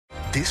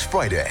This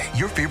Friday,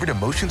 your favorite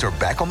emotions are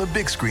back on the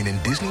big screen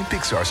in Disney and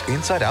Pixar's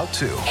Inside Out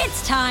 2.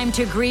 It's time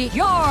to greet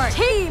your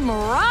Team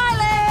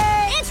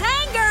Riley! It's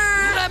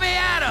anger! Let me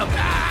at him!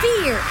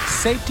 Fear!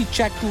 Safety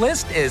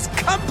checklist is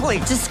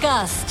complete!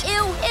 Disgust!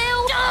 Ew!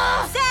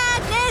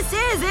 Sadness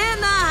is in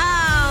the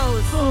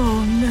house!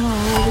 Oh, no.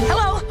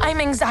 Hello, I'm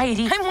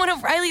anxiety. I'm one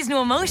of Riley's new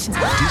emotions.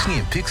 Disney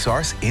and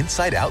Pixar's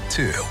Inside Out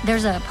 2.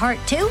 There's a part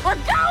 2? We're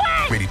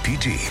going! Rated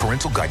PG.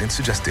 Parental guidance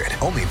suggested.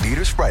 Only in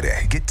theaters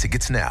Friday. Get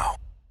tickets now.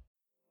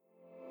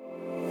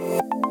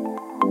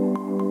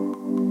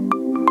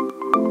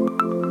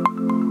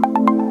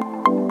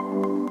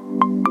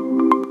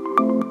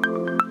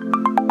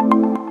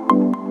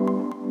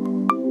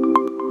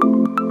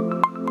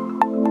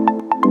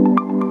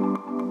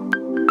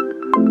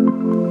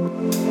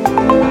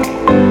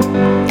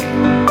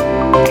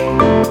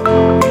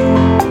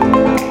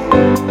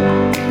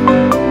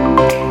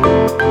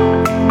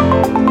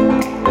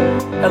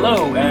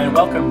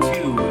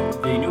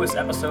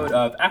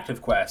 Of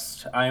Active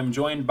Quest. I am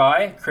joined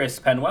by Chris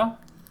Penwell.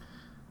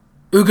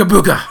 Ooga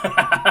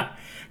booga.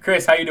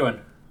 Chris, how you doing?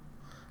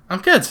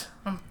 I'm good.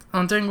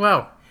 I'm doing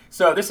well.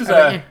 So this is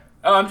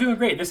I'm doing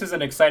great. This is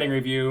an exciting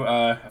review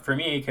for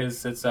me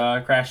because it's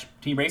Crash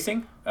Team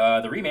Racing,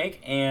 the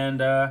remake,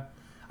 and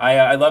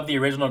I love the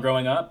original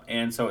growing up,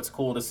 and so it's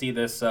cool to see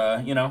this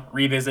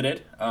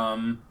revisited.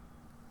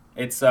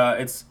 It's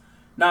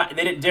not,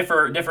 they didn't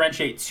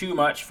differentiate too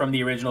much from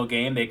the original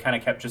game. They kind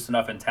of kept just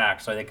enough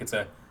intact, so I think it's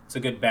a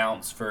good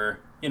balance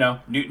for,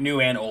 new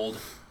and old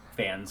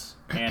fans.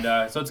 And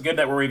so it's good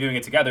that we're reviewing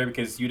it together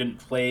because you didn't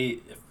play,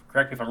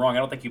 correct me if I'm wrong, I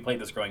don't think you played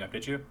this growing up,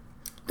 did you?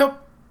 Nope.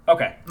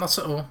 Okay. Not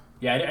at all.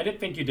 Yeah, I didn't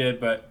think you did,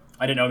 but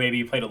I didn't know, maybe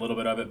you played a little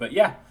bit of it, but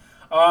yeah.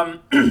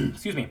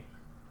 Excuse me.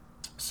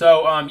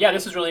 So,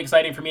 this is really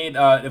exciting for me.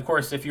 Of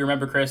course, if you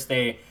remember, Chris,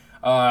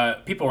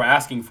 people were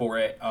asking for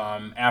it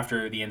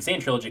after the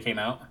Insane Trilogy came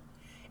out,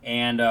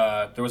 and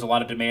there was a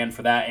lot of demand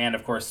for that, and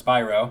of course,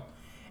 Spyro.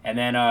 And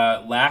then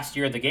last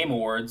year at the Game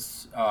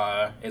Awards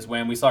is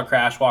when we saw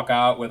Crash walk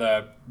out with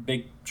a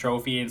big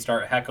trophy and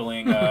start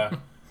heckling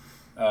Jeff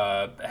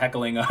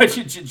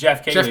Keighley.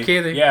 Jeff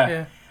Keighley,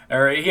 yeah.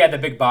 Or he had the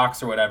big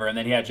box or whatever, and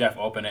then he had Jeff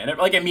open it. And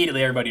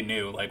immediately everybody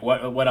knew.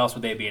 What else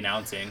would they be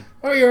announcing?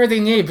 Well, you already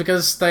knew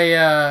because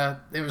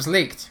it was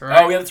leaked,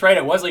 right? Oh, yeah, that's right.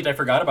 It was leaked. I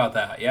forgot about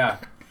that, yeah.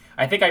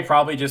 I think I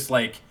probably just,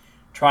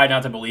 tried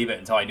not to believe it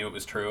until I knew it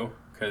was true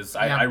because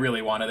I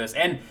really wanted this.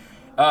 And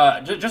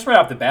just right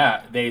off the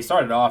bat, they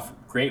started off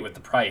great with the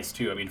price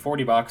too. I mean,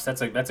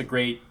 $40. That's a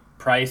great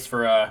price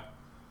for a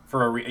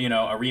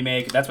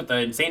remake. That's what the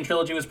Insane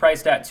Trilogy was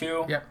priced at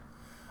too. Yep.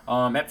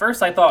 At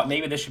first, I thought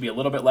maybe this should be a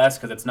little bit less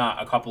because it's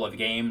not a couple of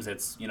games.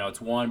 It's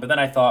one. But then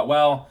I thought,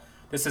 well,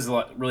 this is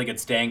a really good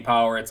staying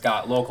power. It's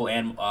got local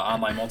and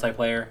online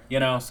multiplayer.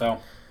 So.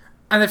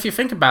 And if you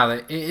think about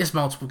it, it is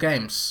multiple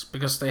games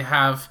because they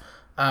have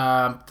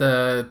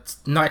the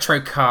Nitro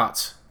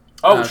Kart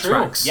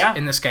tracks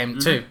in this game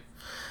too.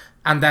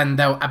 And then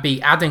they'll be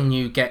adding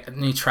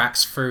new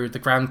tracks through the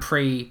Grand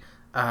Prix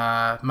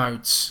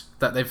modes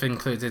that they've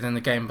included in the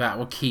game that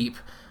will keep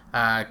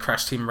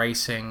Crash Team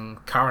Racing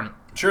current.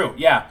 True,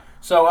 yeah.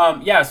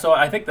 So, so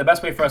I think the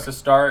best way for us to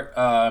start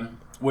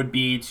would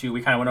be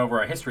we kind of went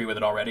over our history with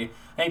it already.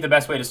 I think the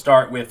best way to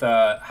start with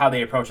how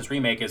they approach this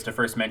remake is to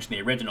first mention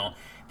the original.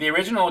 The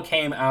original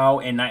came out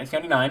in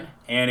 1999,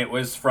 and it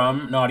was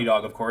from Naughty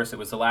Dog, of course. It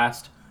was the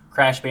last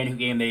Crash Bandicoot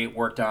game they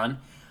worked on.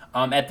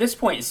 At this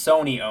point,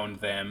 Sony owned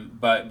them,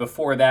 but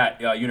before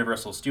that,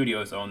 Universal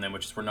Studios owned them,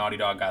 which is where Naughty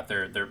Dog got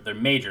their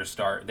major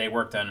start. They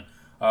worked on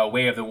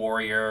Way of the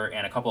Warrior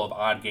and a couple of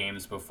odd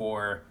games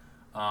before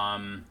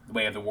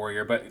Way of the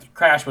Warrior, but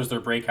Crash was their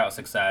breakout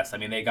success. I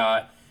mean, they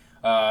got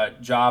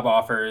job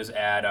offers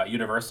at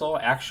Universal.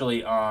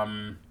 Actually,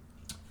 trying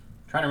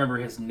to remember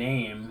his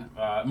name,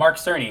 Mark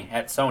Cerny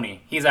at Sony.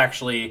 He's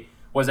actually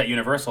was at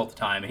Universal at the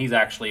time, and he's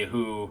actually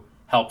who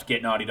helped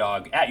get Naughty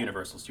Dog at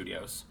Universal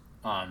Studios.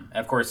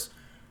 Of course,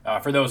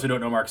 for those who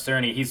don't know Mark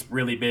Cerny, he's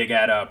really big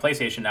at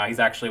PlayStation now. He's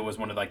actually was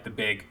one of the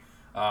big,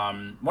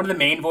 one of the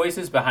main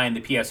voices behind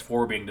the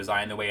PS4 being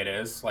designed the way it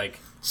is.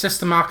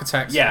 System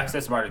architect. Yeah,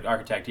 system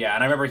architect. Yeah,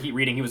 and I remember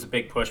he was a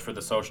big push for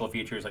the social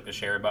features like the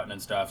share button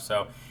and stuff.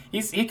 So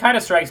he kind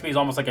of strikes me as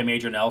almost like a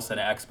Major Nelson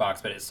at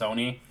Xbox, but at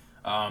Sony.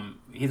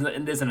 He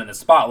isn't in the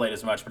spotlight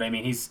as much, but I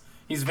mean he's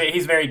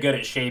very good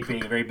at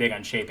shaping, very big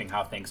on shaping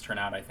how things turn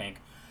out, I think.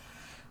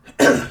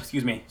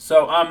 Excuse me.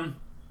 So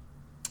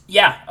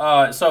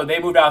so they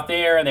moved out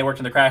there and they worked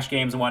in the Crash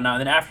games and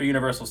whatnot. And then after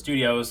Universal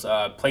Studios,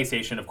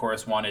 PlayStation, of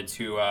course, wanted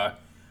to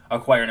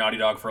acquire Naughty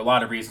Dog for a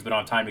lot of reasons we don't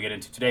have time to get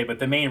into today. But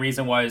the main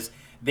reason was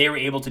they were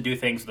able to do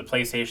things with the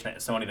PlayStation that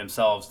Sony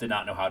themselves did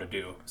not know how to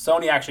do.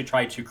 Sony actually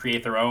tried to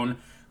create their own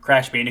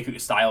Crash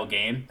Bandicoot-style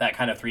game, that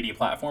kind of 3D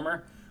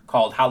platformer,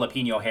 called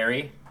Jalapeno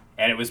Harry.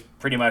 And it was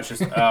pretty much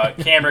just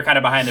camera kind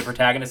of behind the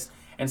protagonist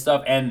and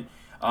stuff. And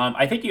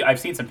I think I've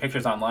seen some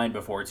pictures online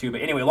before, too.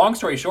 But anyway, long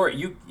story short,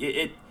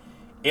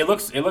 It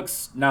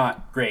looks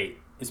not great,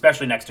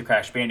 especially next to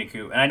Crash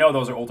Bandicoot. And I know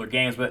those are older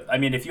games, but I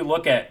mean, if you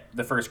look at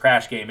the first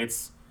Crash game,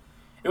 it's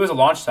it was a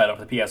launch title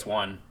for the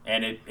PS1,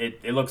 and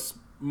it looks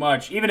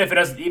much, even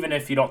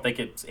if you don't think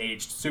it's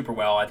aged super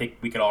well, I think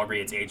we could all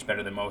agree it's aged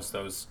better than most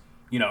of those,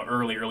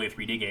 early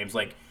 3D games.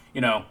 Like,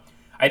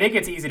 I think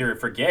it's easy to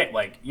forget,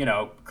 like,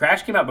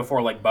 Crash came out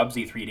before, like,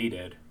 Bubsy 3D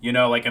did.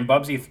 Like, in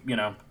Bubsy,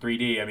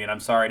 3D, I mean,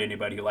 I'm sorry to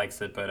anybody who likes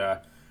it,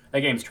 but that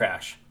game's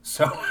trash.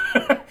 So,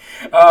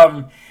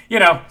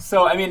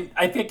 so, I mean,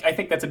 I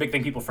think that's a big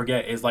thing people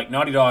forget is, like,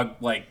 Naughty Dog,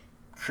 like,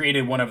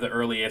 created one of the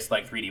earliest,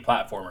 like, 3D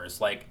platformers.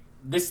 Like,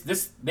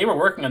 they were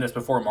working on this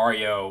before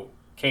Mario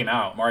came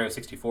out. Mario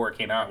 64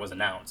 came out, was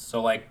announced.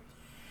 So, like,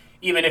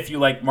 even if you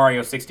like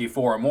Mario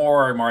 64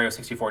 more, or Mario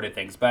 64 did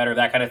things better,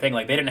 that kind of thing,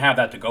 like, they didn't have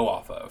that to go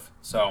off of.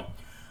 So,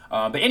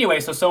 but anyway,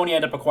 so Sony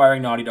ended up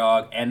acquiring Naughty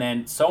Dog, and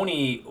then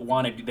Sony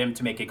wanted them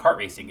to make a kart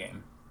racing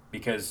game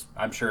because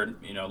I'm sure,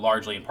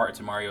 largely in part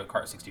to Mario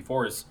Kart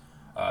 64's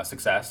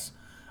success.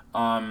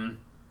 And,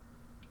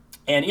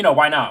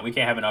 why not? We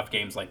can't have enough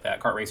games like that.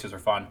 Kart racers are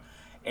fun.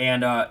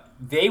 And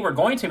they were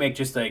going to make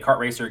just a kart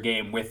racer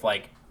game with,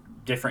 like,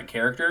 different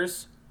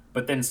characters,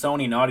 but then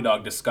Sony and Naughty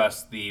Dog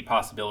discussed the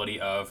possibility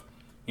of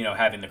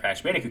having the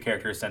Crash Bandicoot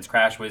characters, since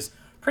Crash was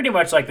pretty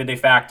much like the de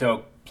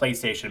facto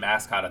PlayStation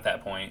mascot at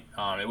that point.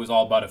 It was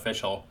all but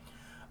official.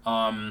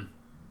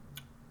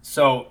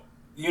 So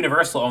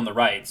Universal owned the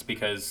rights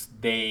because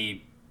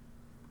they,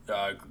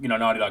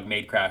 Naughty Dog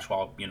made Crash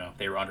while,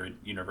 they were under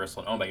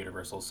Universal and owned by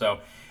Universal. So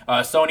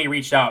Sony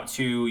reached out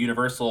to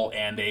Universal,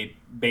 and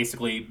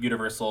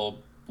Universal,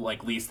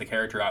 like, leased the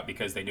character out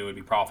because they knew it would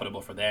be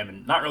profitable for them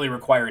and not really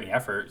require any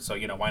effort. So,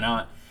 why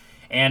not?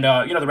 And,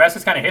 the rest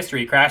is kind of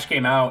history. Crash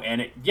came out, and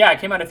it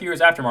came out a few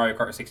years after Mario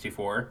Kart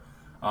 64.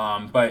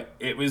 But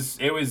it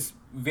was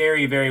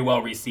very, very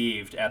well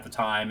received at the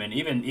time, and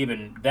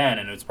even then,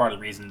 and it's part of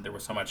the reason there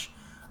was so much,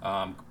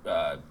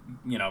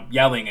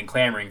 yelling and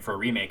clamoring for a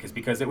remake, is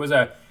because it was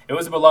a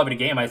beloved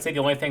game. I'd say the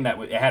only thing that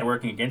it had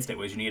working against it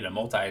was you needed a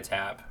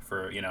multi-tap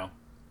for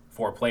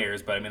 4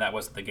 players, but I mean that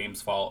wasn't the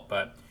game's fault.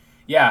 But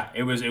yeah,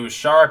 it was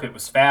sharp, it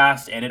was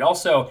fast, and it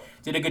also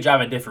did a good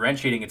job of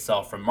differentiating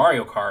itself from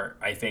Mario Kart,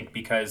 I think,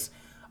 because,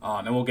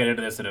 and we'll get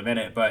into this in a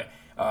minute, but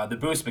the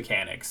boost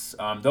mechanics,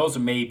 those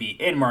may be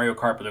in Mario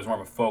Kart, but there's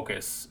more of a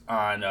focus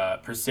on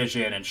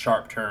precision and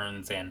sharp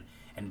turns and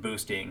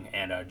boosting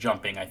and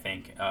jumping, I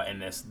think, in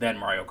this than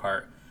Mario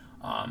Kart.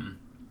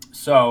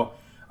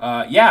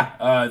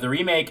 The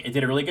remake, it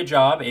did a really good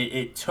job.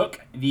 It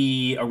took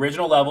the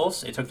original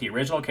levels, it took the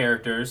original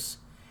characters,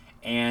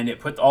 and it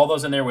put all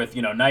those in there with,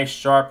 nice,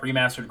 sharp,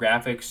 remastered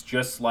graphics,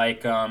 just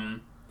like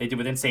they did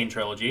with Insane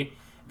Trilogy.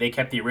 They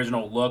kept the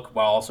original look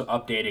while also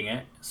updating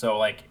it. So,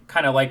 like,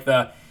 kind of like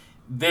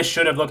this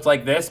should have looked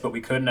like this, but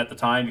we couldn't at the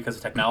time because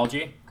of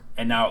technology,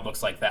 and now it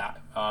looks like that.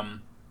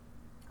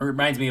 It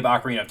reminds me of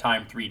Ocarina of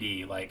Time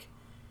 3D. Like,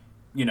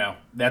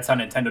 that's how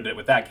Nintendo did it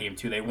with that game,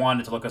 too. They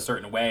wanted it to look a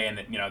certain way, and,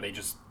 they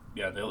just,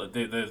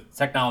 the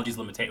technology's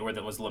limitation, where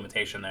there was a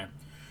limitation there.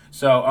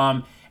 So,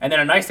 and then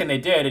a nice thing they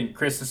did, and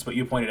Chris, this is what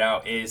you pointed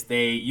out, is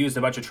they used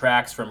a bunch of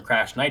tracks from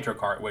Crash Nitro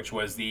Kart, which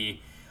was the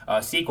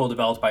sequel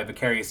developed by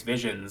Vicarious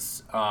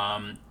Visions.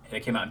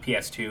 It came out in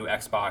PS2,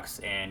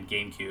 Xbox, and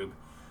GameCube.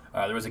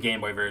 There was a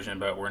Game Boy version,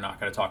 but we're not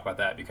going to talk about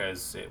that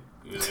because it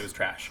was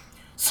trash.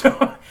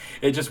 So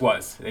it just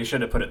was. They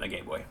should have put it in the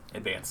Game Boy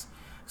Advance.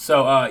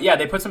 So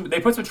they put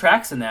some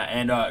tracks in that,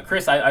 and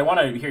Chris, I want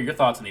to hear your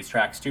thoughts on these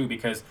tracks too,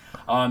 because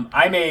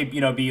I may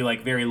be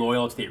like very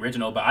loyal to the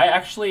original, but I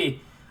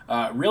actually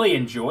really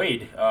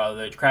enjoyed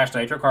the Crash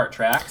Nitro Kart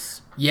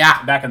tracks.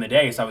 Yeah. Back in the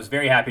day, so I was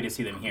very happy to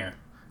see them here.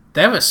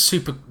 They're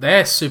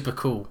super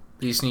cool.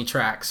 These new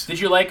tracks. Did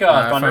you like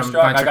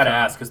Thunderstruck? I gotta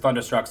ask, because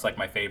Thunderstruck's like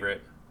my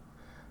favorite.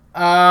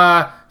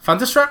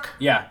 Thunderstruck?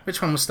 Yeah.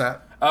 Which one was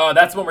that?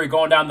 That's when you're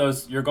going down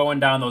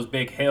those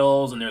big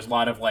hills, and there's a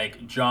lot of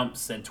like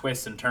jumps and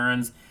twists and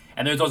turns,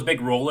 and there's those big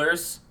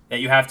rollers that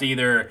you have to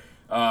either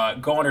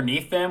go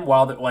underneath them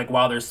while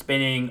they're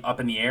spinning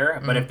up in the air.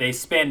 Mm-hmm. But if they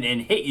spin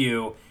and hit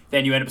you,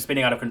 then you end up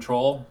spinning out of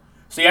control.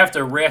 So you have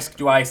to risk: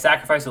 do I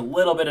sacrifice a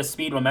little bit of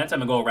speed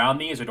momentum and go around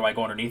these, or do I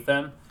go underneath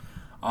them?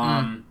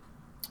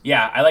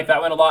 Yeah, I like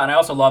that one a lot, and I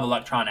also love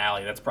Electron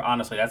Alley. That's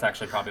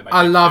actually probably my favorite.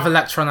 I love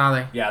Electron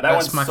Alley. Yeah,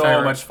 that's one's so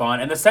favorite. Much fun,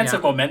 and the sense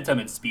of momentum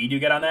and speed you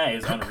get on that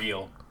is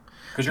unreal.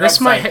 This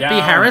might be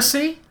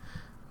heresy,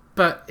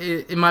 but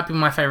it might be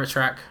my favorite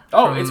track.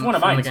 Oh, it's one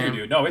of mine too,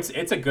 dude. No, it's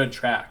a good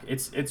track.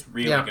 It's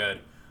really good.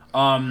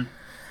 And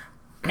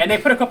they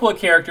put a couple of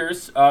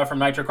characters from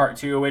Nitro Kart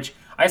 2, which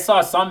I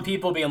saw some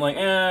people being like,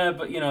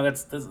 but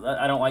that's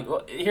I don't like.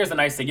 Well, here's the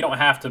nice thing: you don't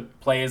have to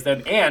play as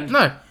them, and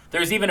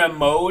there's even a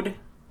mode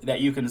that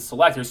you can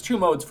select. There's 2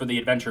 modes for the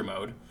adventure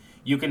mode.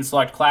 You can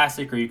select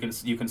classic, or you can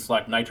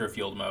select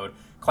Nitro-Fueled mode.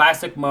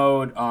 Classic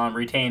mode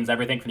retains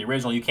everything from the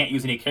original. You can't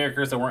use any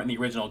characters that weren't in the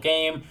original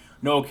game.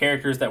 No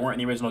characters that weren't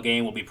in the original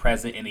game will be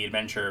present in the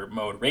adventure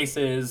mode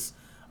races.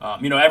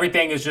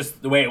 Everything is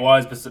just the way it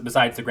was,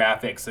 besides the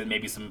graphics and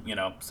maybe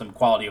some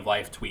quality of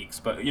life tweaks.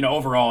 But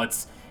overall,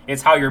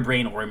 it's how your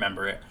brain will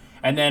remember it.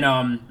 And then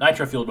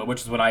Nitro-Fueled mode,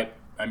 which is what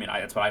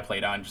that's what I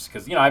played on, just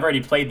because I've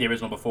already played the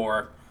original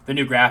before. the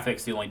new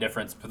graphics the only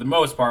difference. For the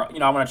most part,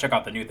 I want to check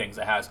out the new things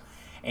it has.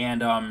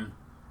 And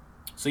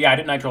so yeah, I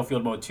did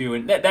Nitro-Fueled mode too,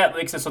 and that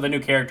makes it so the new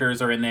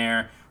characters are in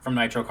there from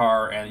Nitro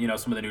Car, and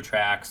some of the new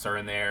tracks are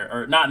in there,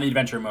 or not in the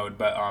adventure mode,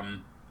 but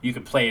you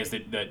can play as the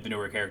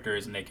newer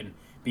characters, and they can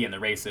be in the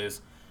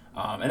races.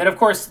 And then of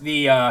course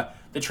the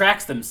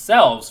tracks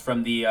themselves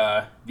from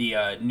the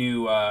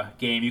new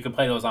game, you can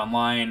play those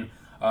online,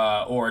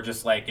 or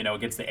just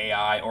against the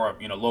AI, or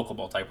local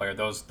multiplayer.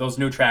 Those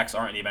new tracks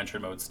aren't in the adventure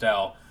mode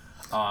still.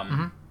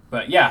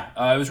 But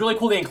yeah, it was really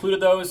cool they included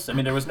those. I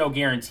mean, there was no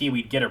guarantee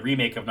we'd get a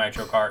remake of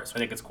Nitro Kart, so I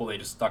think it's cool they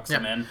just stuck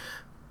some in.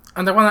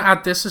 And I want to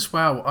add this as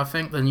well. I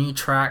think the new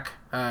track,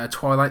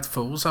 Twilight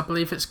Falls, I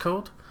believe it's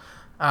called,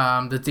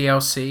 the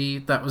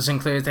DLC that was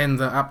included in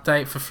the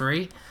update for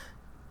free,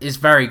 is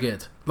very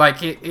good.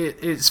 Like it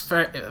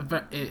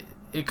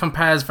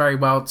compares very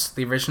well to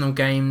the original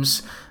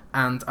games,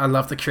 and I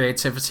love the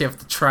creativity of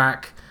the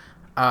track.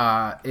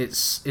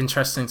 It's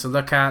interesting to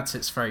look at.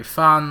 It's very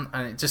fun,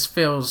 and it just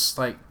feels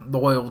like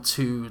loyal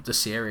to the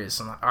series,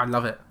 and I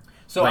love it.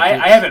 So I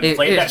haven't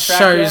played that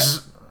track yet.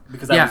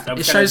 Because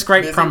it shows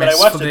great promise. But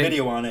I watched a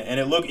video on it, and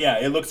it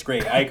looks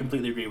great. I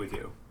completely agree with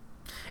you.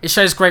 It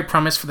shows great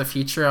promise for the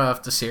future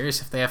of the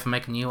series if they ever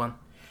make a new one.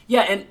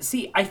 Yeah, and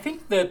see, I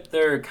think that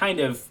they're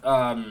kind of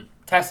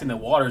testing the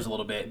waters a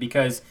little bit,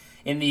 because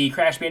in the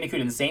Crash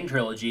Bandicoot Insane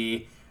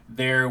trilogy,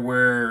 there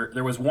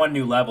was one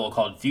new level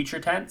called Future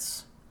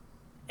Tense,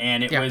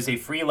 and it was a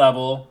free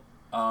level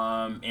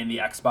in the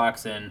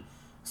Xbox and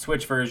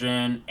Switch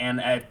version,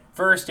 and at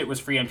first it was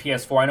free on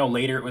PS4. I know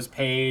later it was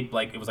paid,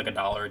 it was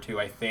 $1 or $2,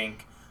 I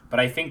think. But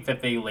I think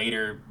that they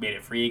later made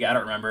it free. I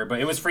don't remember, but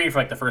it was free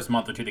for the first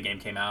month or two the game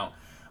came out.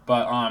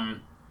 But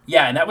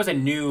yeah, and that was a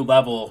new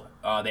level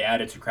they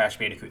added to Crash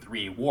Bandicoot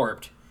 3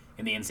 Warped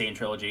in the Insane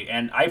trilogy,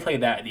 and I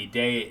played that the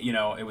day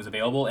it was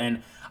available,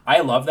 and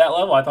I loved that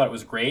level. I thought it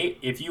was great.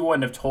 If you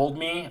wouldn't have told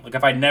me,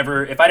 if I didn't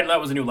know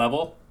it was a new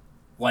level.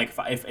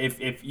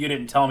 If you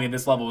didn't tell me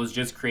this level was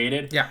just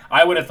created,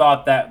 I would have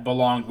thought that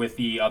belonged with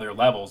the other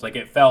levels.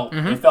 It felt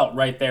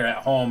right there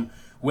at home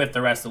with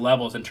the rest of the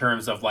levels in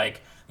terms of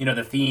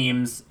the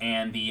themes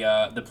and the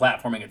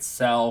platforming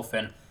itself,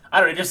 and I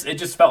don't know, it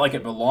just felt like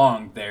it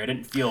belonged there. It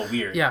didn't feel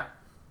weird. Yeah,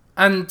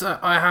 and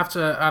I have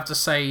to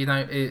say,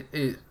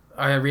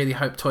 I really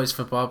hope Toys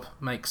for Bob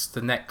makes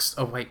the next.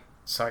 Oh wait,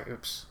 sorry,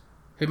 oops.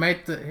 Who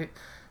made the?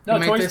 No,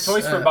 Toys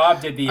for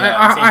Bob did the.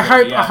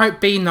 I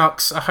hope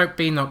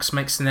Beanox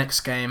makes the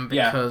next game,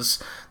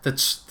 because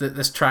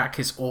this track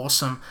is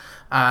awesome,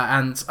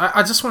 and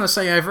I just want to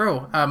say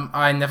overall,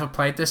 I never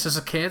played this as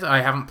a kid.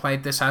 I haven't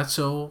played this at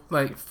all,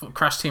 for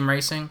Crash Team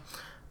Racing,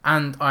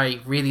 and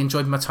I really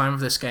enjoyed my time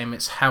with this game.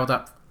 It's held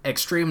up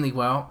extremely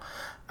well.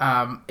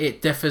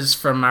 It differs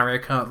from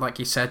Mario Kart, like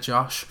you said,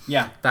 Josh.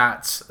 Yeah.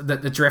 That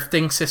the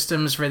drifting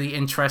system is really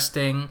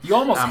interesting. You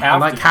almost have I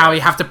like how you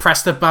have to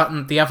press the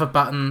other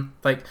button.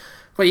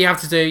 What you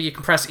have to do, you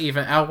can press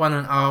either L1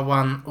 and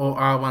R1 or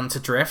R1 to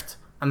drift,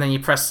 and then you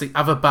press the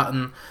other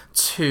button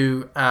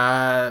to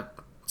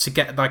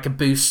get a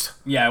boost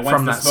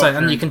from that. So,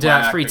 and you can do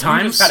that 3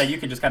 times. You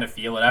can just kind of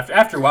feel it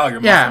after a while. Your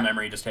muscle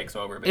memory just takes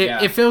over. But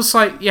it feels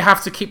like you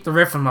have to keep the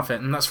rhythm of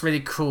it, and that's really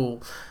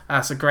cool.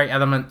 It's a great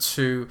element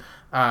to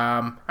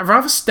a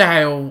rather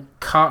stale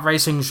kart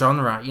racing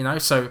genre,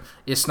 so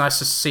it's nice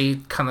to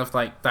see kind of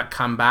that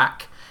come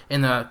back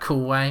in a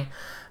cool way.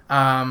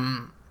 I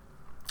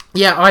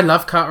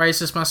love kart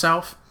races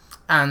myself,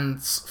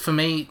 and for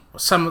me,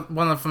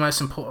 one of the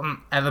most important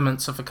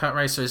elements of a kart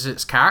racer is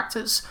its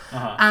characters.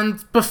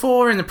 And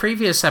before, in the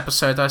previous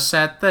episode, I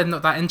said they're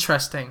not that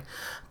interesting,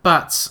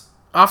 but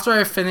after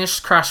I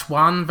finished Crash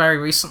 1 very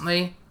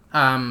recently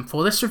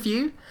for this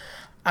review,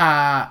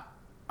 I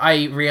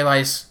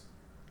realised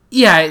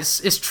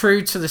it's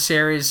true to the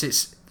series.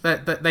 It's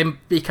that they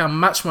become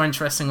much more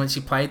interesting once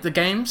you played the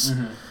games.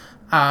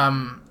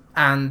 And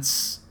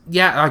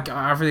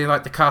I really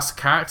like the cast of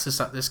characters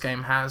that this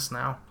game has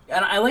now.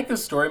 And I like the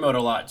story mode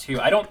a lot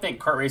too. I don't think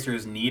kart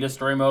racers need a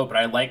story mode, but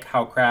I like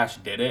how Crash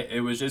did it.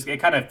 It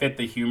kind of fit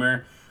the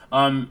humor.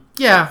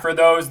 For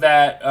those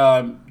that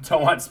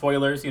don't want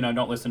spoilers,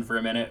 don't listen for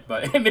a minute.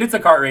 But it's a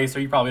kart racer,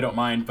 you probably don't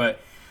mind.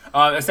 But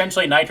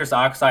essentially, nitrous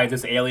oxide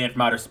is this alien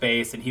from outer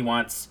space, and he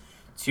wants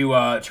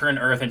to turn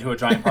Earth into a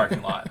giant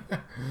parking lot.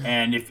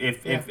 And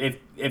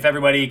if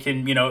everybody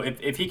can,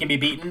 if he can be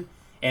beaten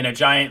in a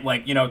giant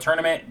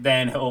tournament,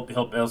 then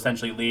he'll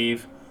essentially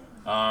leave.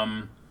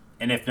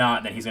 And if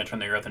not, then he's going to turn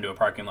the Earth into a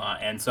parking lot.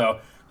 And so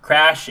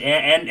Crash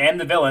and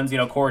the villains,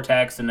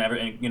 Cortex and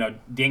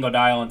Dingo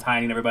Dial and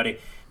Tiny and everybody,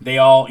 they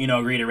all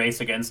agree to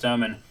race against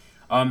him.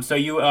 And so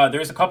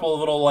there's a couple of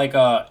little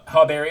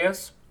hub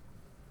areas,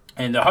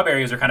 and the hub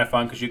areas are kind of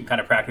fun because you can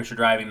kind of practice your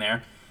driving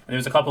there. And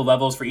there's a couple of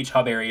levels for each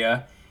hub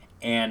area,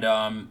 and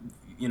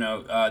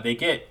they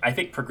get, I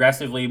think,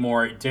 progressively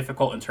more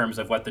difficult in terms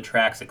of what the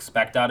tracks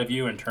expect out of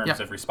you in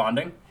terms of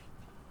responding.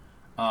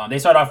 They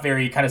start off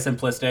very kind of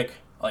simplistic,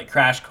 like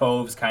Crash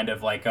Cove's kind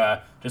of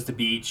just a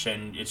beach,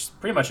 and it's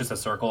pretty much just a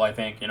circle, I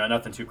think,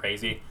 nothing too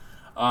crazy.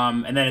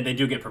 And then they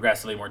do get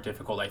progressively more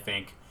difficult, I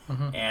think.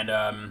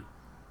 And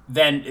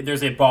then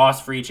there's a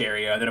boss for each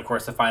area. And then, of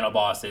course, the final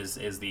boss is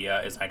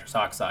Nitrous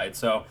Oxide.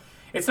 So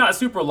it's not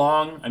super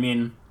long. I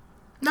mean...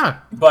 No.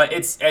 But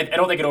I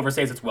don't think it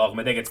overstays its welcome.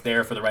 I think it's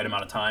there for the right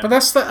amount of time. But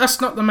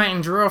that's not the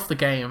main draw of the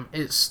game.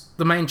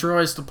 The main draw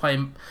is to play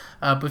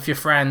with your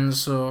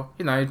friends, or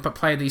but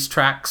play these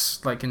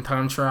tracks like in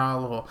time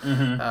trial or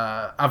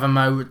other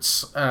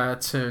modes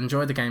to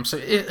enjoy the game. So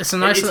it's a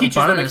nice little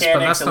bonus, but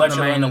that's not the main. It lets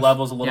you learn the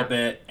levels a little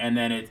bit, and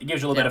then it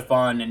gives you a little bit of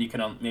fun, and you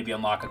can maybe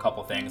unlock a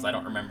couple things. I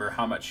don't remember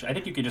how much. I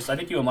think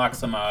you unlock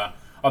some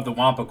of the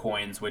Wampa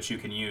coins, which you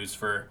can use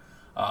for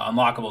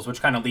unlockables,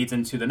 which kind of leads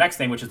into the next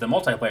thing, which is the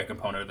multiplayer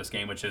component of this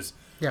game, which is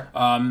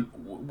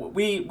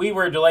we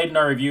were delayed in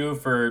our review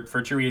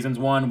for two reasons.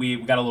 One, we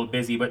got a little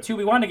busy, but two,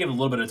 we wanted to give it a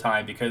little bit of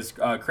time because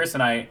Chris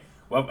and I,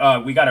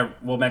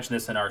 we'll mention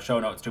this in our show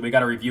notes too. We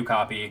got a review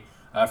copy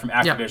from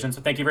Activision,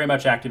 so thank you very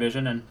much,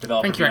 Activision and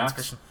developer. Thank you,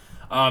 Activision.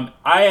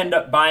 I ended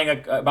up buying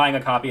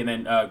a copy, and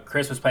then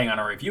Chris was playing on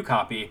a review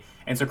copy,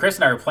 and so Chris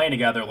and I were playing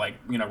together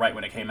right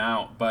when it came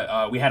out,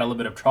 but we had a little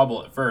bit of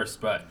trouble at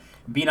first, but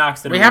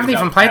Beanox did. We haven't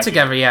even played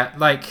together yet.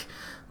 Like,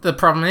 the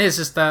problem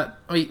is that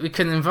we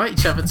couldn't invite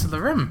each other to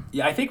the room.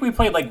 Yeah, I think we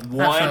played like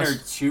one or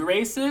two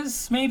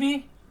races,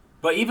 maybe.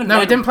 But even we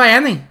didn't play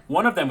any.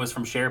 One of them was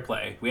from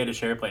SharePlay. We had to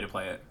SharePlay to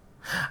play it.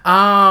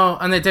 Oh,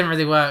 and it didn't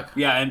really work.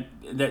 Yeah, and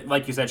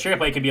like you said,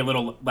 SharePlay can be a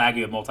little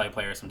laggy with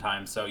multiplayer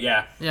sometimes. So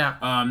yeah.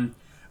 Yeah.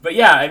 But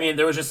yeah, I mean,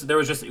 there was just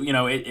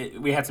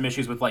we had some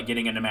issues with like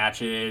getting into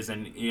matches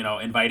and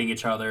inviting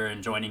each other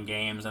and joining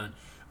games and.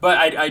 But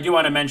I do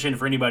want to mention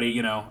for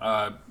anybody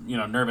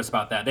nervous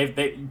about that,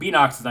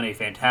 Beanox has done a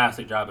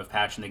fantastic job of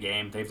patching the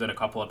game. They've done a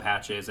couple of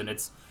patches, and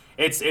it's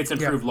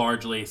improved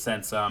largely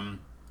since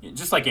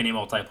just like any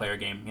multiplayer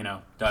game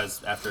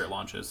does after it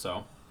launches.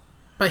 So,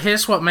 but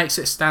here's what makes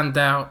it stand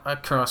out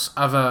across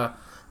other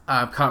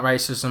kart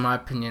racers, in my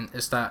opinion,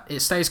 is that it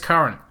stays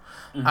current.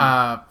 Mm-hmm.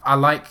 I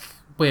like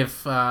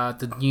with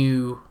the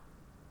new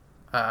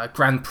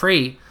Grand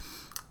Prix.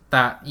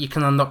 That you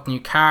can unlock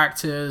new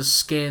characters,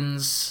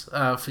 skins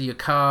for your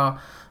car,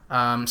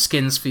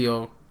 skins for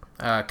your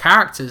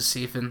characters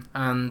even,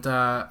 and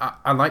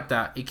I like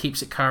that. It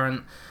keeps it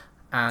current,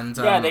 and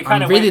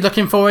I'm really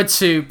looking forward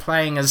to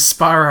playing as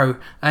Spyro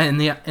in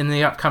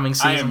the upcoming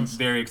seasons. I am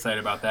very excited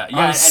about that.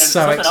 Yeah, and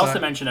something else to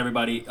mention,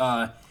 everybody.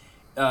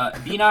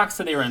 Beanox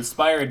said they were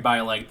inspired by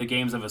like the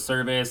games of a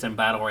service and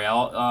battle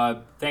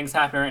royale things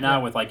happening right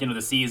now with like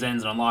the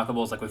seasons and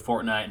unlockables like with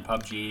Fortnite and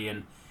PUBG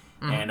and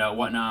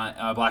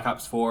whatnot, Black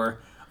Ops 4.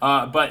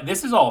 But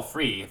this is all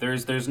free.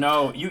 There's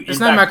no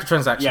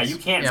microtransactions. Yeah, you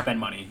can't spend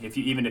money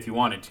even if you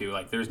wanted to.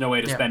 Like, there's no way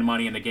to spend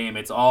money in the game.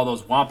 It's all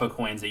those Wampa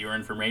coins that you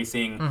earn from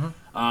racing.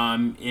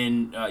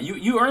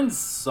 You earn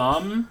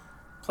some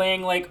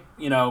playing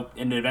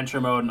in adventure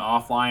mode and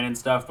offline and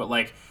stuff, but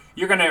like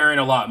you're gonna earn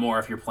a lot more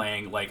if you're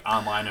playing like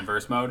online and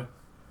verse mode.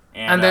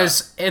 And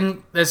there's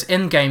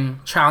in-game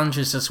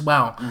challenges as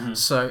well. Mm-hmm.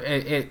 So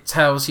it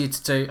tells you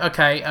to do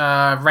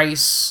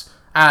race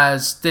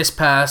as this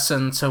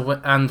person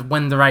and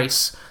win the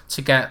race to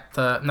get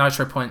the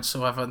nitro points or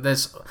whatever.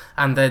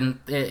 And then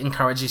it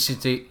encourages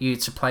you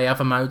to play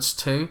other modes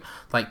too,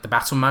 like the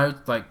battle mode.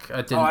 Like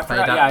I didn't play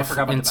that I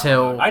forgot about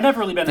until I've never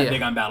really been that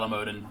big on battle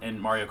mode in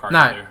Mario Kart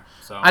either.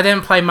 So I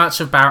didn't play much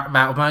of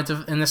battle mode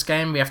in this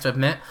game. We have to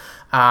admit.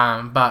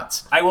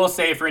 But I will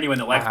say for anyone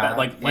that likes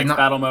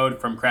battle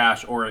mode from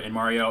Crash or in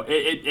Mario,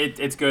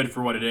 it's good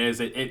for what it is.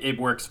 It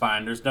works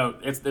fine. There's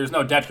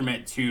no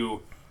detriment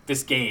to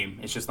this game.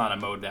 It's just not a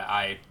mode that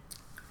I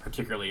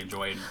particularly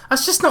enjoyed.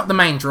 That's just not the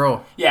main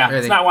draw. Yeah, really.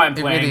 It's not why I'm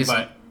playing, really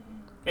but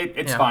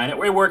it's fine.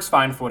 It works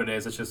fine for what it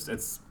is. It's just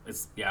it's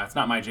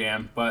not my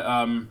jam. But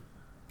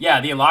the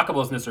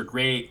unlockables in this are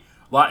great.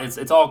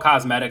 It's all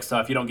cosmetic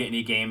stuff. You don't get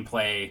any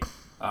gameplay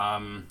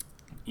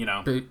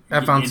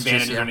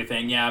advantages or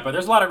anything. Yeah, but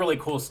there's a lot of really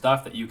cool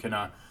stuff that you can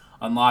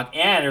unlock,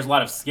 and there's a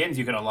lot of skins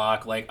you can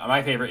unlock. Like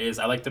my favorite is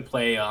I like to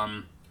play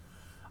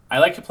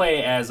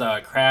as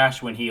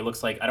Crash when he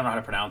looks like, I don't know how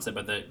to pronounce it,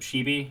 but the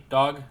Chibi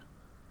dog.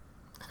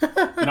 You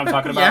know what I'm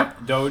talking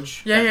about?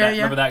 Doge. Yeah.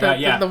 Remember that guy?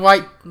 Yeah. The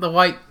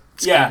white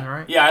skin,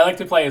 right? Yeah, I like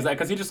to play as that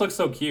because he just looks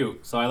so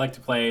cute. So I like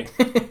to play.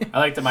 I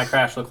like to my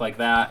Crash look like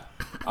that.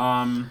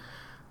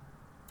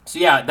 So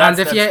yeah,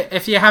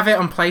 if you have it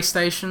on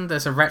PlayStation,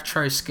 there's a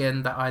retro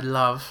skin that I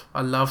love.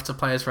 I love to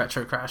play as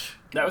Retro Crash.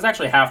 That was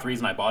actually half the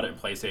reason I bought it in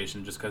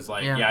PlayStation, just because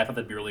I thought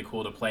that'd be really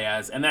cool to play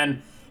as. And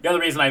then the other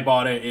reason I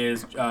bought it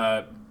is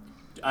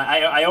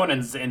I own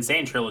an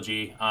Insane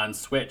Trilogy on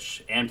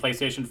Switch and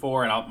PlayStation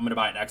 4, and I'm going to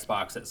buy an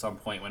Xbox at some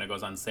point when it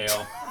goes on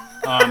sale.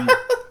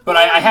 But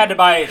I had to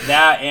buy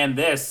that and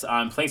this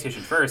on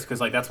PlayStation first, because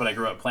that's what I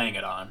grew up playing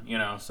it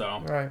on,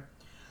 so. Right.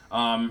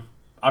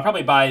 I'll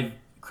probably buy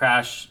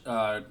Crash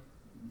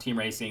Team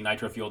Racing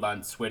Nitro-Fueled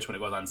on Switch when it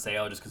goes on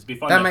sale, just because it'd be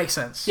fun. That makes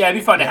sense. Yeah,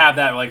 it'd be fun to have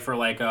that, for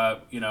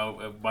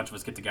a bunch of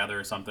us get together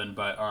or something,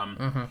 but,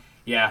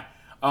 yeah.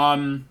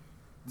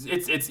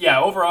 It's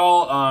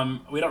overall,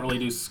 we don't really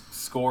do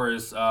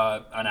scores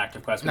on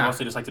Active Quest. We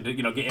mostly just like to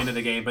get into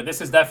the game, but this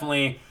is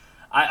definitely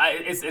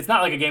it's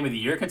not like a game of the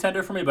year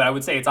contender for me, but I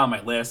would say it's on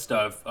my list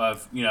of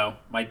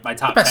my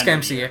top best 10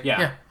 games of the year.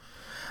 Yeah.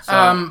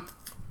 So,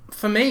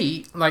 for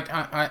me, like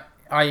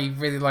I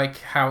really like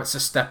how it's a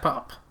step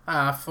up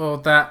for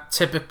that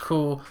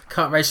typical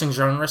kart racing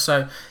genre.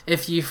 So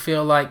if you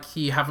feel like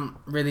you haven't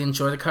really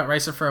enjoyed a kart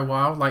racer for a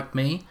while, like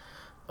me,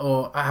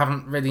 or I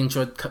haven't really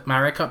enjoyed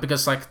Mario Kart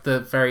because like the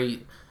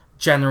very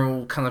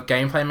general kind of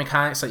gameplay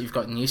mechanics that you've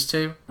gotten used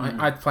to,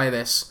 I'd play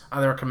this.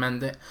 I'd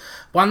recommend it.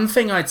 One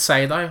thing I'd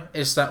say though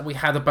is that we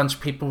had a bunch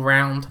of people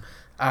around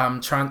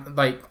and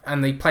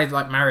they played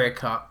like Mario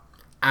Kart,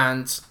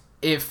 and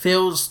it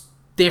feels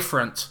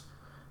different,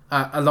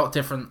 a lot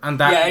different, and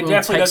that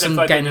will take some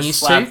getting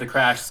used to. The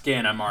crash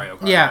skin on Mario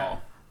Kart. Yeah,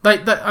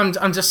 at all.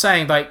 I'm just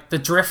saying, like the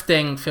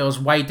drifting feels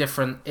way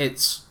different.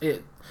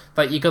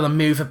 Like you got to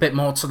move a bit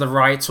more to the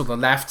right or the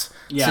left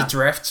to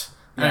drift,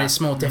 and it's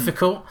more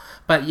difficult.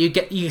 But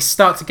you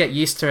start to get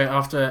used to it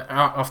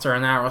after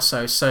an hour or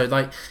so. So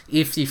like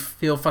if you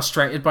feel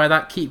frustrated by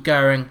that, keep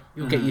going.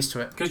 You'll get used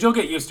to it. Because you'll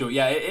get used to it.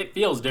 Yeah, it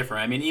feels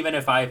different. I mean, even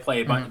if I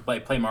play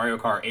Mario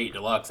Kart 8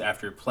 Deluxe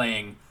after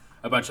playing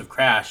a bunch of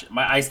Crash,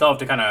 I still have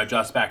to kind of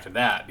adjust back to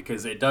that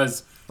because it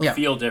does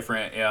feel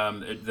different.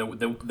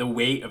 The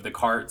weight of the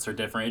carts are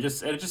different.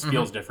 It just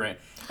feels different,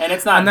 and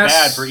it's not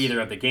bad for either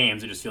of the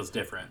games. It just feels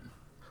different.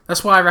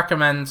 That's why I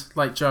recommend,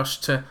 like Josh,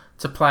 to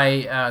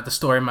play the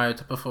story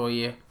mode before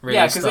you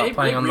really start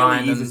playing online.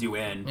 It really eases you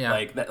in. Yeah.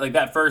 Like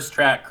that first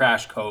track,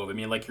 Crash Cove. I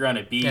mean, like you're on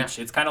a beach.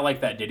 Yeah. It's kind of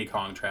like that Diddy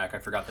Kong track. I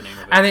forgot the name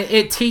of it. And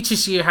it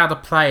teaches you how to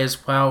play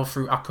as well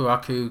through Aku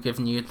Aku,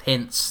 giving you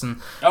hints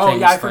and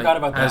things. I forgot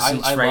about that. As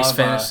each race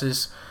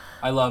finishes.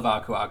 I love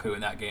Aku Aku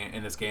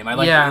in this game. I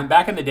like it. And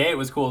back in the day, it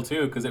was cool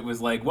too because it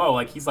was like, whoa,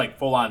 like he's like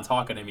full on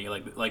talking to me,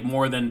 like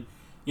more than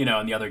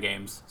in the other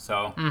games.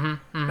 So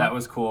that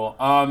was cool.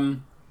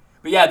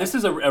 But yeah, this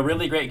is a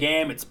really great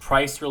game. It's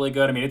priced really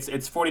good. I mean, it's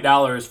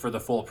 $40 for the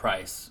full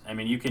price. I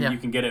mean, you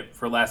can get it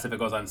for less if it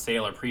goes on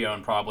sale or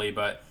pre-owned probably,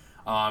 but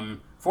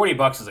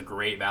 $40 is a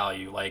great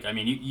value. Like, I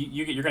mean,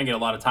 you're gonna get a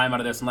lot of time out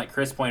of this. And like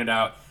Chris pointed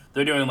out,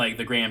 they're doing like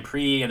the Grand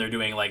Prix and they're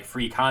doing like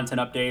free content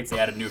updates. They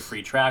added a new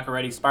free track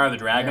already. Spyro the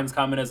Dragon's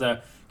coming as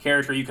a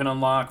character you can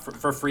unlock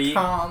for free.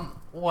 Can't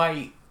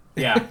wait.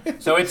 Yeah,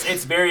 so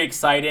it's very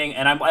exciting,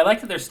 and I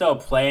like that they're still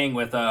playing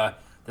with the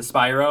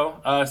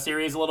Spyro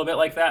series a little bit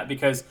like that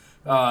because.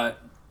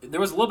 There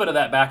was a little bit of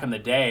that back in the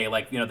day,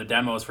 like the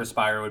demos for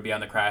Spyro would be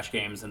on the Crash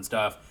games and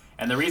stuff.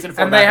 And the reason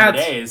for back in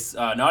the day is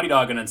Naughty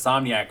Dog and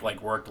Insomniac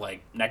like worked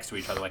like next to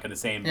each other, like in the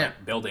same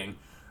like, building.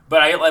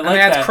 But I like that. And they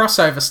had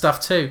crossover stuff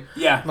too.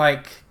 Yeah,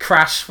 like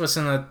Crash was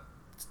in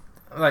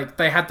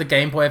they had the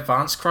Game Boy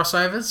Advance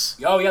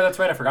crossovers. Oh yeah, that's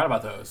right. I forgot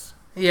about those.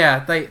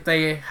 Yeah,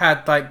 they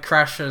had like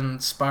Crash and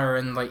Spyro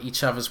in like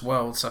each other's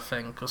worlds, I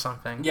think, or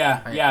something.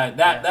 Yeah,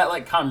 that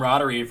like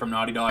camaraderie from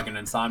Naughty Dog and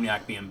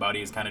Insomniac being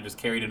buddies kind of just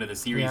carried into the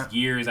series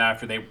years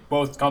after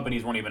both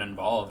companies weren't even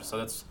involved. So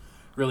that's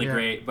really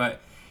great.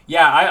 But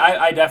yeah,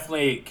 I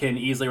definitely can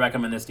easily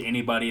recommend this to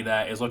anybody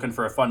that is looking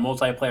for a fun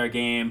multiplayer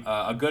game,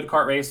 a good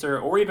kart racer,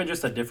 or even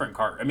just a different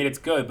kart. I mean, it's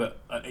good, but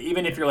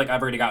even if you're like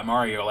I've already got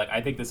Mario, like I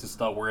think this is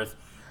still worth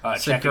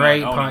checking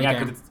out. Yeah,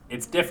 because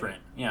it's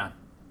different. Yeah.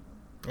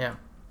 Yeah.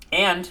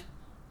 And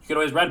you could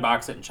always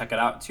Redbox it and check it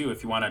out too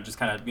if you want to just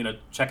kind of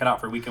check it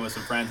out for a weekend with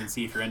some friends and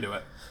see if you're into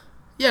it.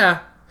 Yeah.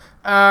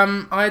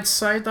 I'd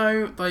say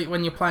though, like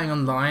when you're playing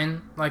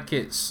online, like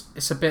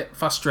it's a bit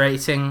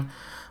frustrating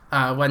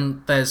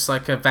when there's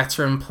like a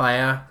veteran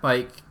player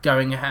like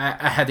going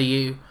ahead of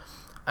you.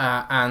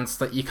 And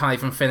that you can't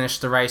even finish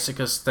the race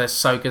because they're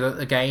so good at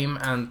the game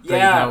and they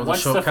know all the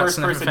shortcuts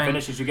and everything. Once the first person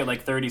finishes, you get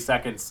like 30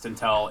 seconds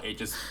until it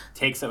just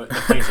takes the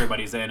place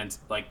everybody's in and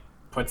like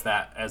puts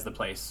that as the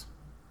place.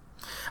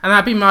 And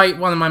that'd be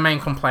one of my main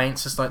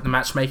complaints is like the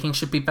matchmaking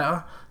should be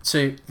better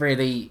to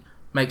really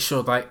make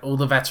sure like all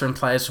the veteran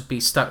players would be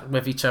stuck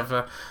with each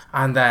other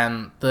and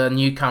then the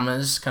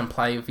newcomers can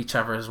play with each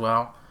other as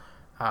well.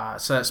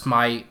 So that's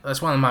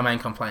one of my main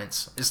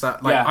complaints is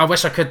that like I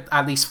wish I could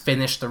at least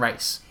finish the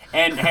race.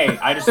 And hey,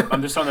 I'm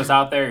just throwing this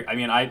out there. I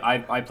mean,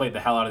 I played the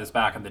hell out of this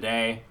back in the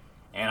day.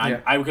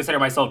 And I would consider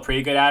myself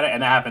pretty good at it,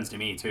 and that happens to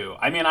me too.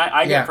 I mean,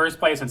 I get first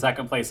place and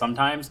second place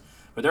sometimes,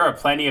 but there are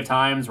plenty of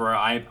times where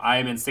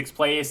I'm in sixth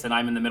place and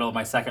I'm in the middle of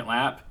my second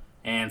lap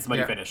and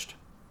somebody finished.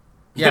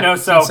 Yeah,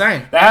 so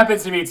insane. That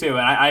happens to me too,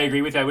 and I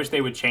agree with you. I wish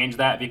they would change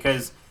that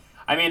because,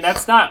 I mean,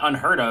 that's not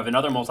unheard of in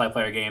other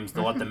multiplayer games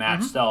to let the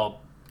match still,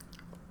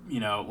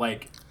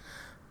 like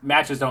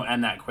matches don't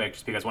end that quick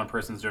just because one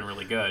person's doing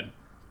really good.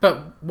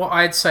 But what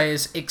I'd say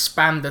is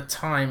expand the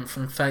time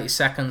from 30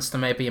 seconds to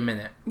maybe a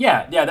minute.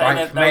 Yeah,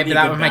 maybe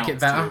that would make it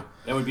better. Too.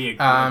 That would be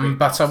a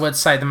but I would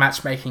say the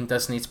matchmaking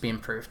does need to be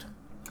improved.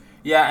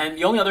 Yeah, and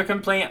the only other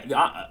complaint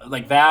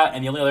like that,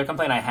 and the only other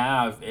complaint I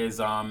have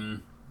is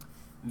and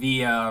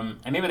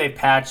maybe they've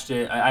patched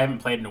it. I haven't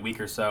played in a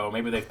week or so.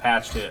 Maybe they've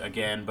patched it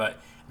again, but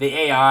the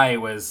AI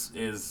it's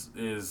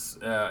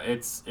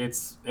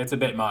a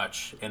bit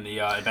much in the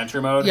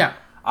adventure mode. Yeah.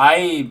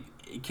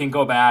 can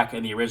go back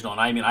in the original,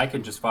 and I mean, I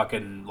can just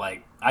fucking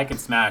I can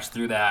smash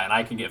through that, and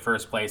I can get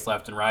first place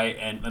left and right,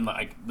 and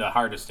like the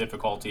hardest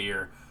difficulty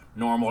or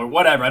normal or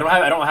whatever.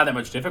 I don't have that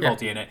much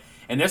difficulty in it.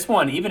 And this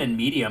one, even in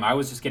medium, I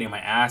was just getting my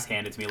ass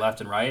handed to me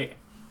left and right.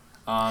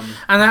 And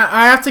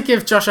I have to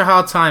give Josh a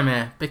hard time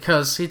here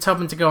because he told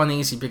me to go on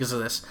easy because of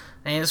this,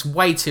 and it's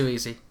way too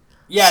easy.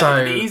 Yeah,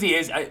 so, the easy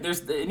is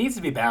it needs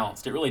to be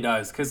balanced. It really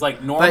does, because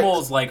like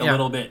normal is a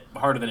little bit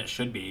harder than it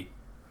should be.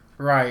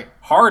 Right.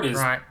 Hard is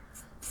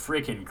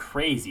freaking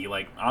crazy.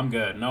 Like I'm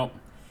good. Nope.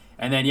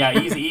 And then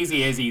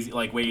easy is easy,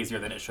 like way easier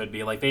than it should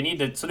be. Like they need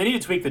to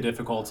tweak the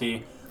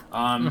difficulty.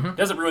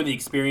 Doesn't ruin the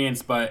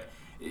experience, but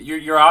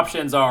your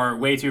options are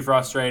way too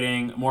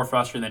frustrating, more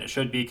frustrating than it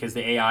should be, because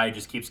the AI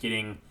just keeps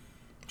getting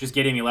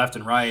me left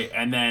and right,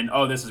 and then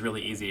this is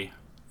really easy.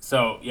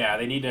 So yeah,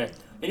 they need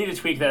to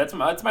tweak that.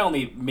 That's my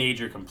only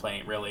major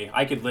complaint, really.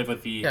 I could live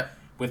with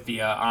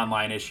the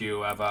online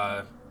issue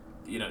of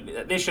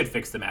they should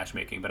fix the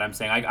matchmaking, but I'm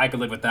saying I could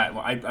live with that.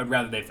 I'd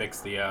rather they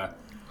fix the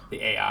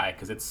AI,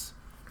 because it's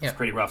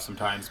pretty rough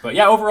sometimes. But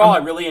yeah, overall, I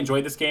really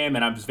enjoyed this game,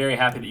 and I'm just very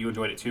happy that you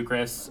enjoyed it too,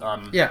 Chris.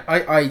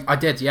 I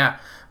did. Yeah,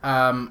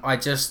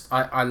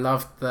 I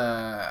love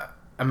the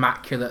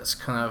immaculate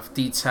kind of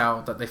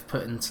detail that they've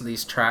put into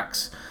these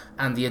tracks,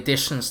 and the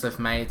additions they've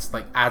made,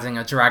 like adding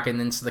a dragon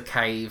into the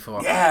cave,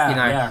 or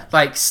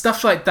like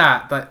stuff like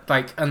that.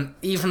 And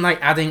even like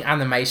adding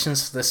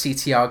animations to the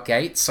CTR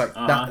gates, like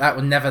that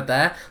were never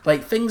there.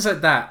 Like things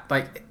like that,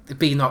 like the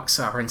B-Knocks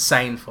are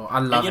insane for. I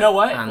love it. And you know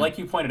what? Like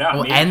you pointed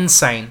out,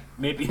 insane.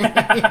 Maybe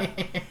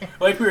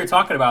like we were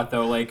talking about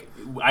though, like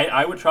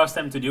I would trust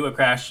them to do a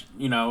Crash,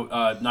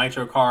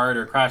 Nitro Kart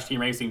or Crash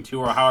Team Racing 2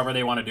 or however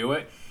they want to do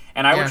it.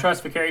 And I would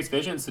trust Vicarious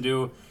Visions to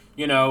do,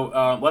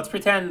 let's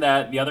pretend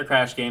that the other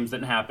Crash games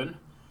didn't happen.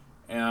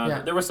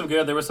 There was some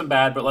good, there was some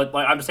bad, but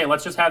I'm just saying,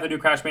 let's just have them do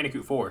Crash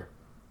Bandicoot 4.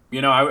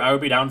 I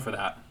would be down for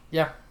that.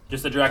 Yeah.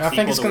 Just a direct sequel. I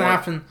think it's going to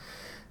happen.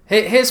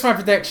 Here's my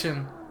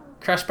prediction.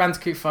 Crash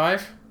Bandicoot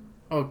 5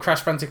 or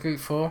Crash Bandicoot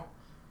 4.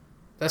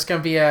 That's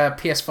going to be a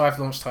PS5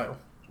 launch title.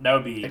 That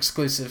would be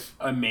exclusive.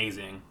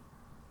 Amazing.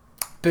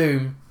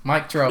 Boom.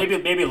 Mic drop.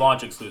 Maybe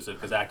launch exclusive,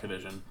 because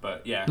Activision,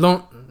 but yeah.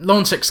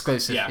 Launch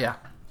exclusive, yeah.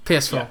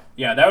 PS4.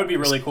 Yeah, that would be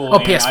really cool. Oh,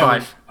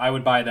 PS5. I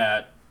would buy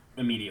that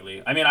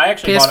immediately. I mean, I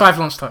actually PS5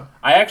 launch time.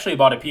 I actually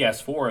bought a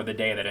PS4 the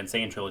day that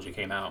Insane Trilogy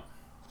came out.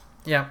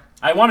 Yeah.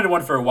 I wanted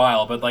one for a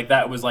while, but like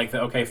that was like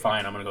okay,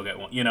 fine, I'm gonna go get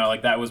one.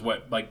 Like that was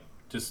what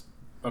just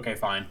okay,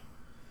 fine.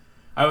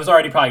 I was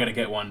already probably gonna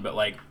get one, but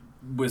like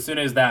as soon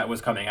as that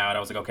was coming out, I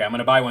was like, okay, I'm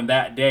gonna buy one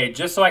that day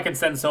just so I can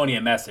send Sony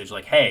a message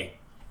like, hey,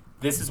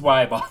 this is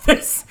why I bought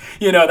this.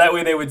 That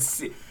way they would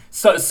see.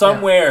 So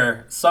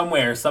somewhere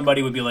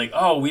somebody would be like,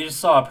 oh, we just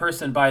saw a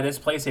person buy this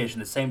PlayStation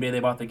the same day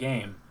they bought the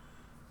game,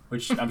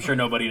 which I'm sure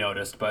nobody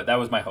noticed, but that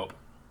was my hope.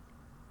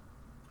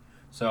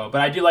 So, but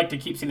I do like to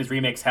keep seeing these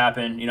remakes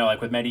happen,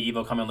 like with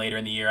Medieval coming later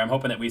in the year. I'm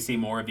hoping that we see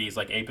more of these,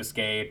 like Ape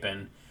Escape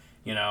and,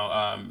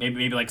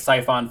 maybe like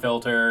Siphon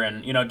Filter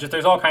and, just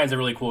there's all kinds of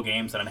really cool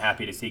games that I'm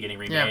happy to see getting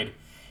remade. Yeah.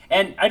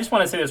 And I just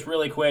want to say this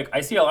really quick. I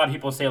see a lot of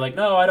people say like,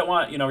 no, I don't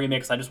want,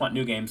 remakes. I just want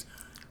new games.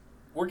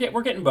 We're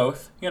getting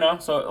both,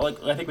 So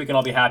like I think we can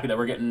all be happy that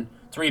we're getting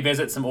to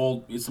revisit some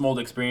old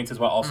experiences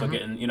while also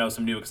getting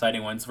some new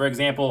exciting ones. For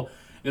example,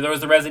 there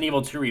was the Resident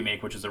Evil 2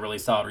 remake, which is a really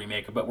solid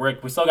remake, but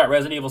we still got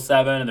Resident Evil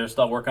 7, and they're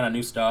still working on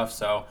new stuff.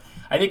 So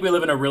I think we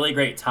live in a really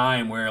great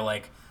time where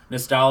like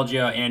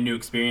nostalgia and new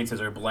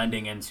experiences are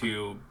blending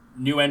into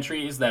new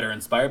entries that are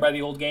inspired by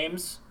the old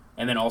games,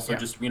 and then also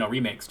just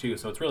remakes too.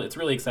 So it's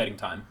really exciting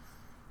time.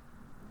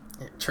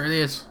 It truly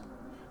is.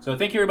 So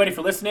thank you everybody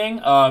for listening.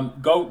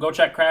 Go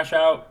check Crash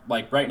out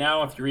like right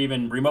now if you're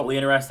even remotely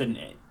interested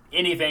in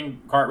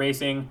anything kart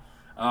racing.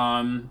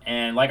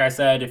 And like I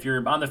said, if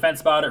you're on the fence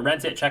about it,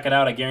 rent it, check it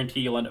out. I guarantee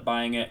you'll end up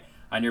buying it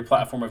on your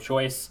platform of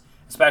choice,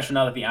 especially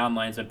now that the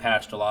online's been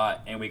patched a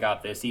lot and we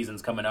got the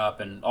seasons coming up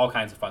and all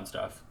kinds of fun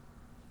stuff.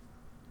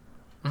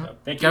 So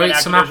thank you again,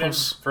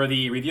 Activision, for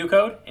the review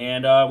code,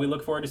 and we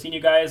look forward to seeing you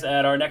guys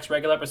at our next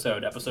regular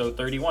episode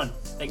 31.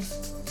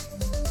 Thanks.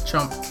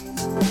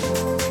 Chomp.